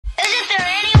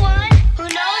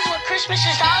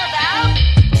Christmas is all about.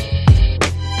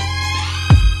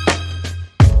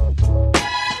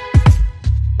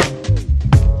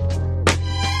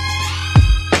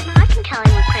 I can tell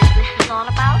you what Christmas is all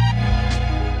about.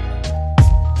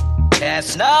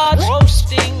 Chestnuts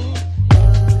roasting.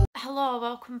 Hello,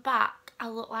 welcome back. I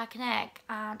look like an egg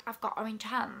and I've got orange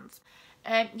hands.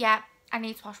 Yeah, I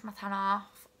need to wash my tan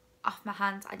off my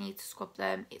hands. I need to scrub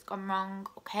them. It's gone wrong,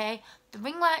 okay? The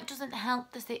ring light doesn't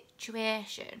help the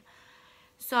situation.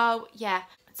 So yeah,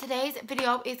 today's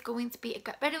video is going to be a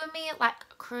get ready with me, like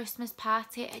a Christmas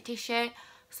party edition.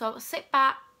 So sit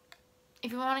back.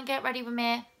 If you want to get ready with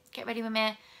me, get ready with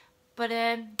me. But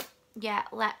yeah,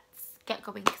 let's get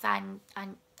going because I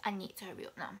need to hurry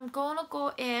up now. I'm gonna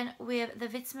go in with the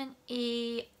Vitamin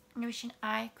E Nourishing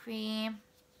Eye Cream.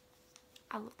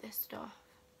 I love this stuff.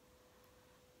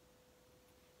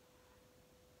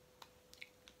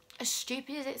 As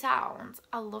stupid as it sounds,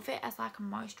 I love it as like a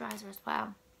moisturiser as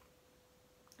well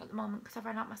at the moment because I've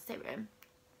run out my serum.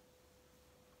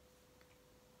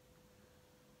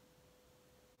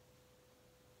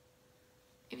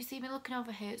 If you see me looking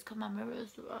over here, it's because my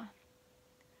mirrors are.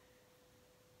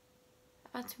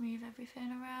 I've had to move everything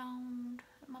around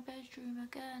in my bedroom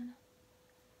again.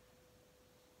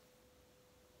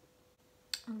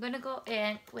 I'm going to go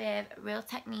in with Real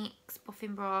Techniques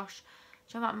buffing brush.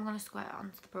 Do you know what? I'm going to squirt it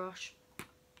onto the brush.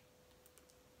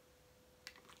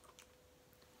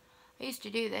 I used to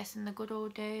do this in the good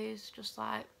old days, just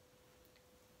like.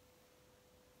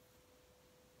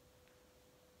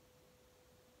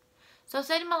 So I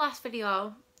said in my last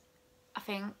video, I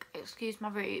think, excuse my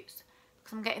roots,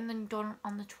 because I'm getting them done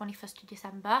on the 21st of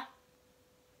December.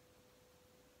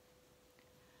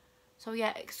 So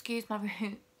yeah, excuse my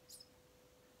roots.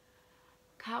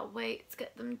 Can't wait to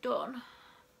get them done.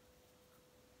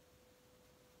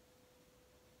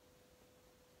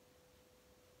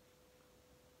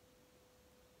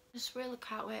 Just really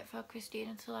can't wait for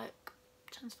Christina to like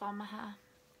transform my hair.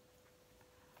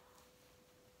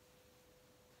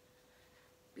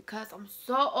 Because I'm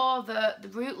so over the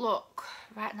root look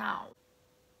right now.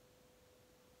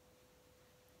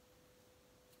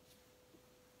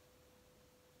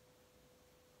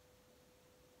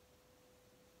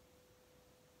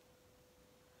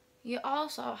 You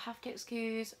also have to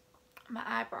excuse my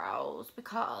eyebrows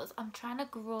because I'm trying to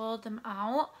grow them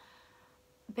out.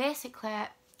 Basically,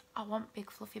 I want big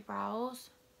fluffy brows.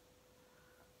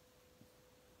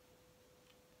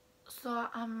 So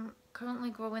I'm currently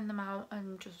growing them out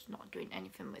and just not doing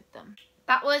anything with them.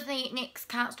 That was the NYX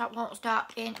Can't Stop Won't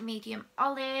Stop in medium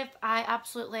olive. I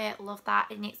absolutely love that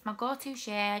and it's my go-to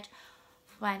shade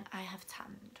for when I have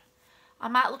tanned. I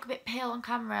might look a bit pale on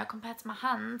camera compared to my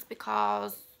hands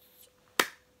because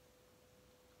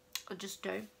I just do.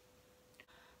 I'm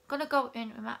gonna go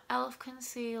in with my e.l.f.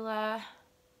 concealer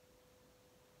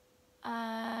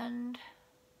and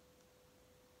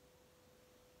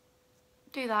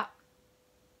do that.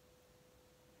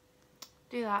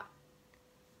 Do that.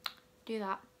 Do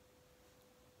that.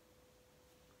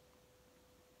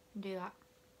 Do that.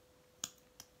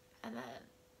 And then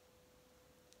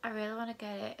I really want to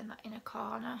get it in that inner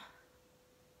corner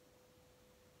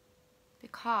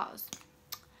because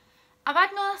I've had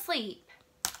no sleep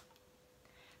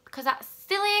because that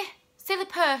silly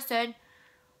person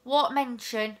won't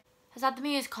mention has had the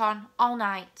music on all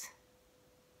night.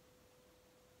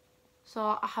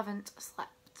 So I haven't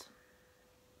slept.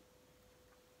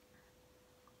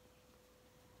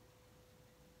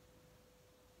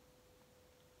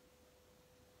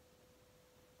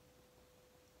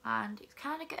 And it's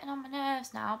kind of getting on my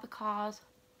nerves now because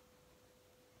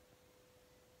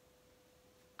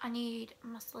I need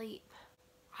my sleep.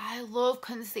 I love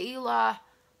concealer.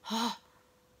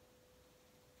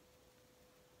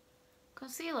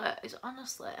 Concealer is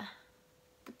honestly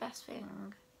the best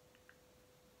thing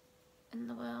in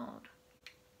the world.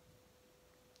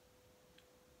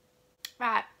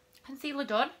 Right, concealer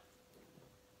done.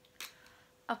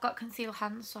 I've got concealer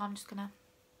hands, so I'm just gonna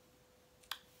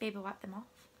baby wipe them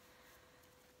off.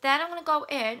 Then I'm gonna go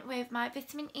in with my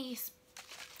Vitamin E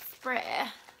spray.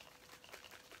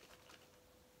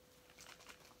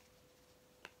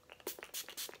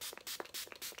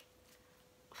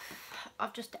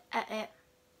 I've just ate it.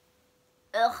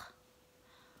 Ugh.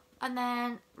 And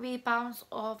then rebounce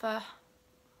over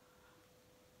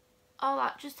all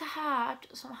that just to add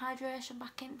some hydration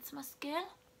back into my skin.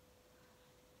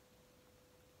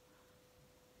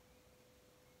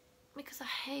 Because I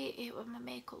hate it when my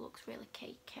makeup looks really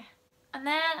cakey. And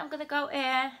then I'm going to go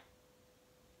in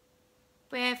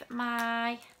with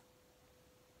my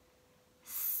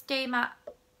Stay Matte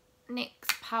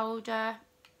NYX powder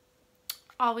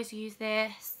always use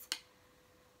this.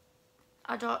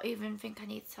 I don't even think I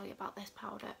need to tell you about this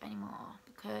powder anymore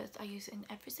because I use it in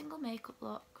every single makeup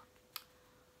look.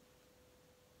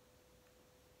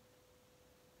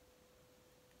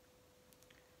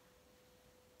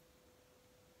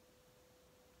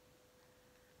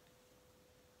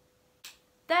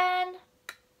 Then,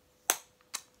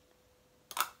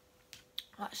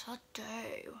 what shall I do?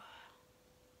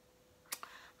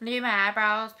 I'm going to do my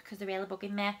eyebrows because they're really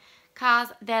bugging me. Because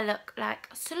they look like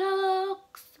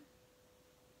slugs.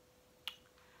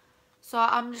 So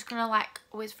I'm just going to like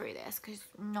whiz through this because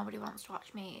nobody wants to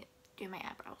watch me do my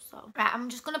eyebrows. So, right, I'm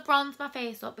just going to bronze my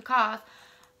face up because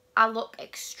I look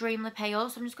extremely pale.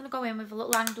 So I'm just going to go in with a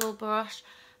little angle brush.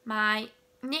 My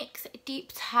NYX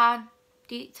Deep Tan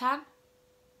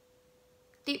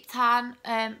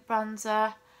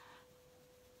bronzer.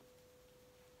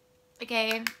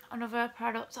 Again, another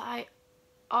product I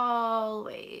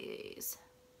always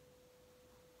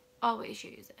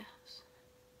use this.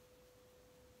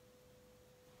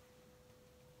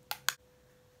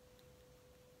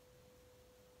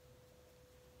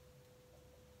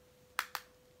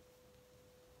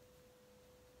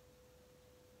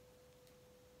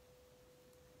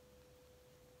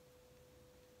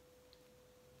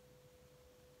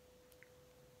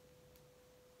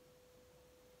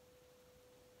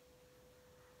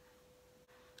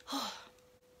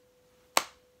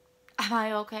 Am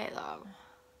I okay though?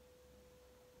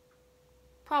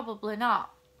 Probably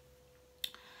not.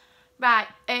 Right,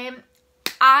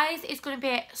 eyes is going to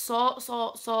be so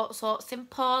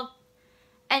simple.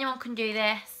 Anyone can do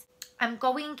this. I'm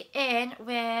going in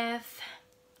with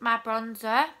my bronzer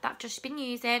that I've just been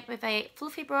using with a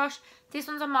fluffy brush. This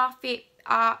one's a Morphe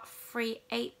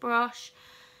R38 brush.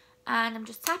 And I'm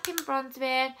just tapping bronzer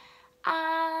in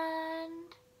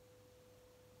and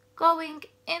going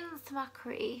into my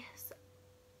crease,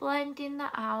 blending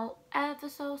that out ever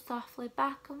so softly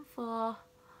back and forth,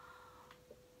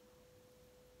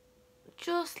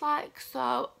 just like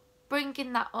so,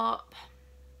 bringing that up.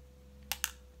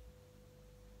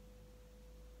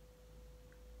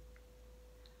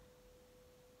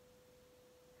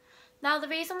 Now the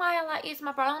reason why I like using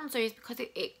my bronzer is because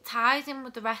it ties in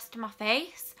with the rest of my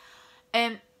face.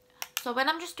 So when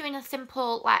I'm just doing a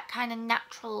simple like kind of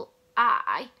natural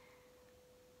eye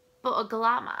but a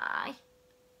glam eye,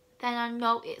 then I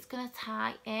know it's going to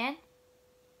tie in.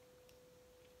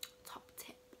 Top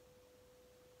tip.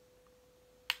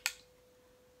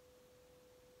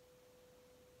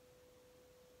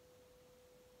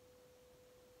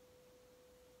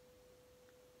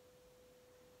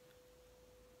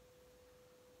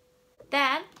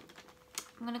 Then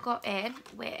I'm going to go in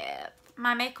with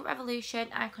my Makeup Revolution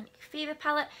Iconic Fever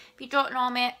palette. If you don't know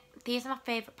me, these are my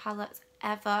favourite palettes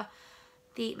ever.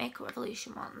 The Makeup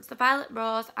Revolution ones. The Violet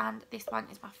Rose and this one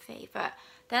is my favourite.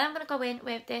 Then I'm going to go in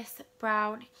with this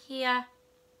brown here.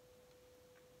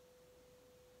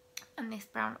 And this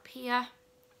brown up here.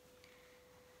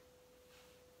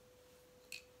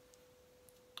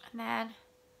 And then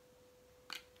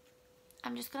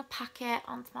I'm just going to pack it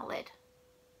onto my lid.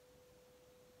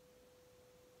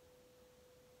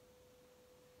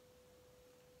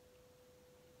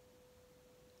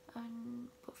 And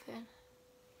buff in.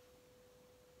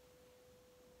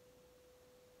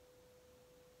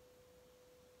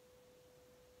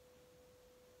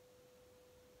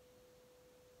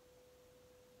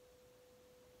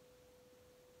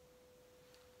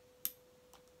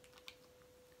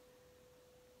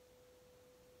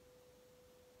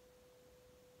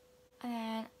 And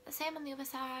then the same on the other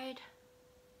side.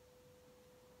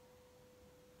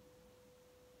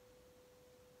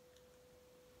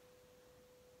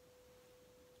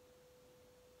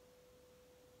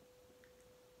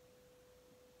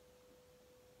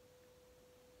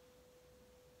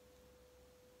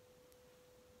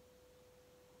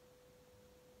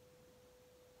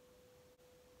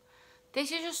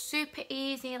 This is just super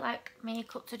easy like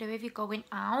makeup to do if you're going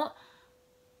out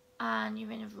and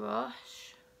you're in a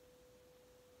rush.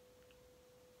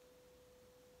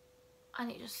 And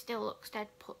it just still looks dead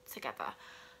put together.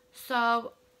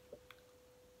 So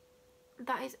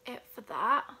that is it for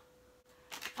that.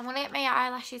 I'm going to get my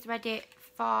eyelashes ready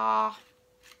for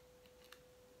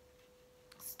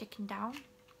sticking down.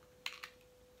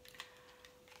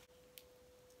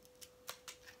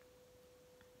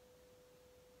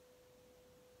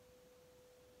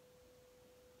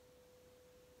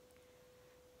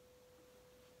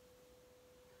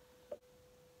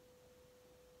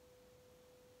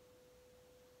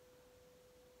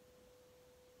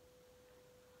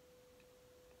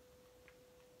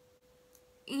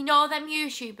 You know them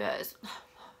YouTubers?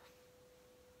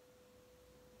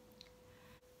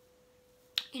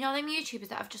 you know them YouTubers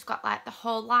that have just got like the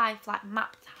whole life like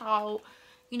mapped out,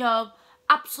 you know,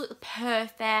 absolutely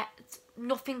perfect,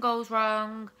 nothing goes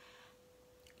wrong.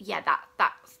 Yeah,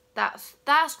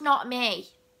 that's not me.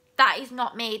 That is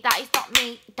not me. That is not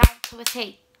me down to a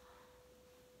T.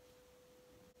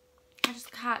 I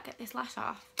just can't get this lash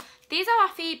off. These are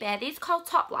off eBay. These are called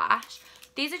Top Lash.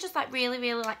 These are just like really,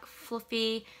 really like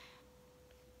fluffy,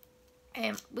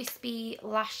 wispy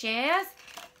lashes.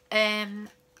 Like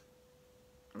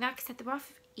I said, they're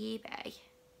off eBay.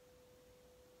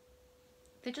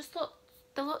 They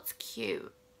look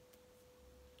cute.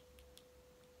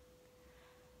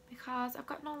 Because I've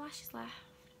got no lashes left.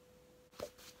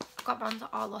 I've got bronzer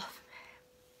all over.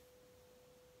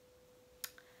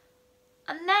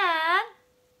 And then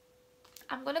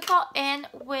I'm going to go in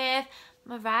with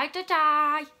my Ride or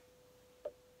Die.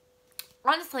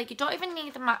 Honestly, you don't even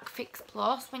need the MAC Fix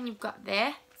Plus when you've got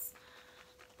this.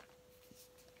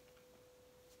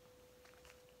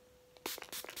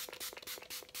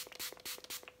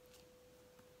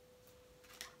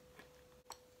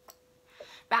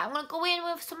 Right, I'm going to go in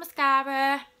with some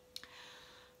mascara.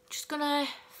 Just going to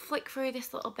flick through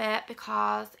this little bit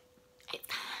because it's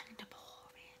kind of boring.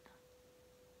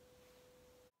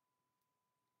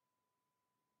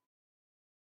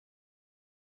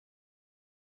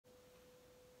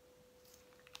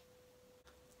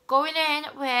 Going in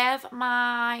with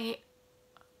my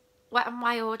Wet n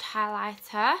Wild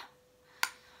highlighter,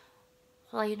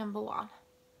 layer number 1.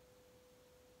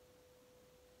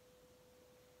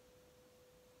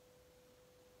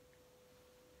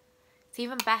 It's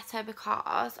even better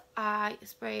because I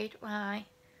sprayed my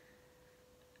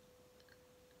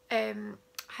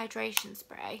hydration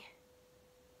spray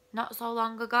not so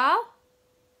long ago.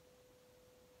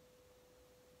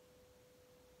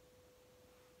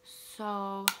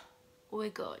 So we're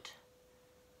good.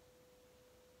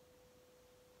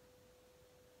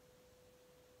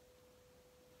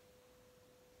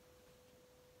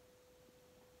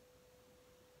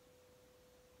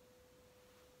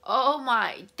 Oh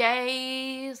my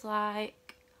days,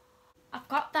 like, I've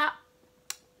got that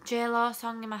J-Lo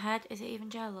song in my head. Is it even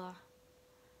J-Lo?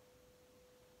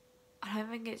 I don't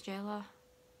think it's J-Lo.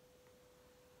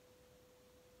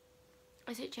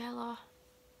 Is it J-Lo?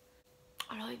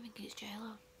 I don't even think it's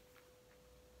J-Lo.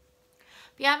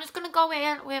 But yeah, I'm just going to go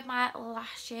in with my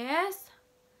lashes.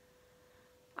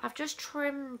 I've just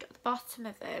trimmed the bottom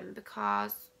of them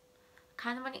because I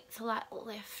kind of want it to like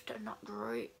lift and not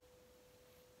droop.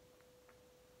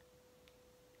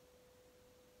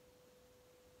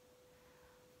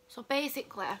 So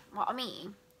basically, what I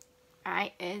mean,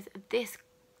 right, is this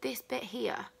bit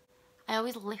here, I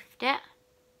always lift it.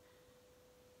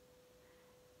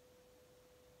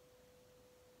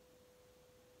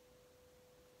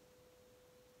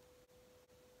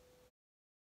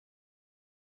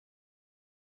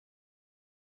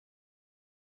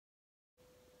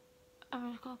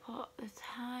 I'm just going to put the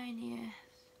tiniest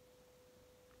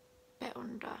bit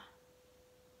under.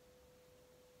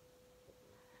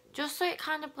 Just so it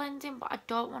kind of blends in, but I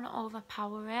don't want to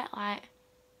overpower it, like.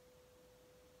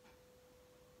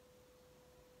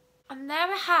 And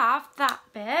there I have that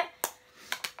bit.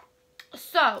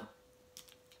 So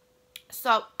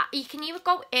you can either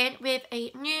go in with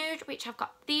a nude, which I've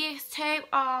got these two,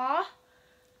 or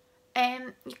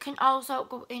you can also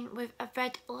go in with a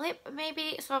red lip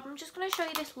maybe. So I'm just going to show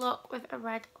you this look with a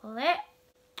red lip.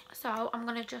 So I'm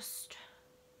going to just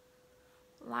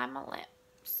line my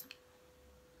lips.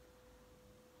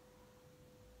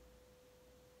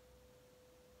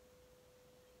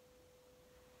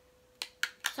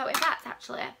 So in fact,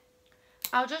 actually,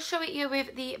 I'll just show it you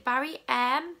with the Barry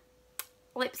M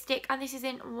lipstick, and this is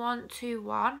in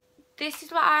 121. This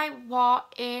is what I wore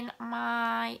in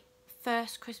my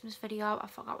first Christmas video. I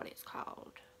forgot what it's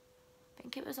called. I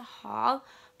think it was a haul,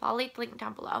 but I'll leave the link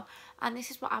down below. And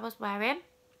this is what I was wearing.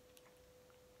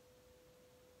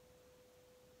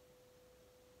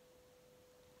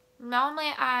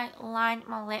 Normally I line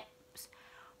my lips,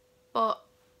 but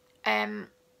I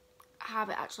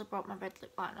haven't actually brought my red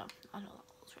lip liner. I know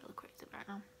that looks really crazy right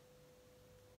now.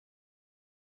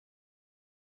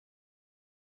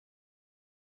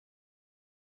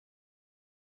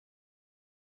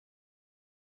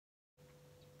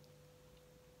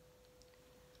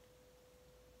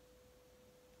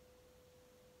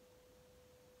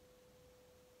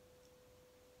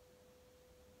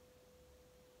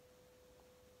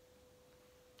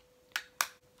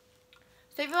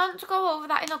 So if you want to go over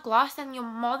that in a gloss, then you're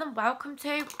more than welcome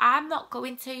to. I'm not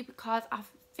going to because I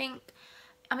think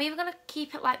I'm either going to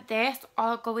keep it like this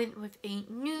or go in with a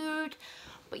nude.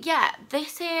 But yeah,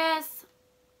 this is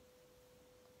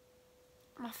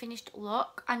my finished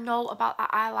look. I know about that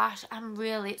eyelash. I'm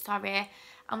really sorry.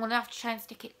 I'm going to have to try and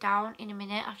stick it down in a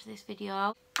minute after this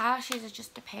video. Eyelashes are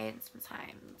just a pain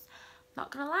sometimes.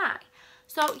 Not going to lie.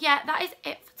 So yeah, that is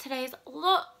it for today's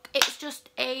look. It's just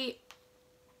a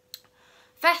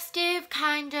festive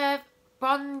kind of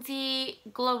bronzy,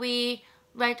 glowy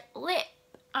red lip.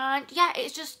 And yeah,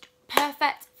 it's just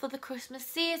perfect for the Christmas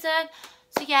season.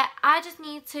 So yeah, I just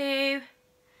need to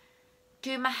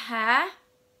do my hair.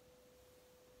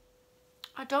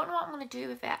 I don't know what I'm going to do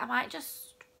with it. I might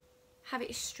just have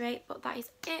it straight, but that is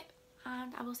it.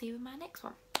 And I will see you in my next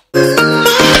one.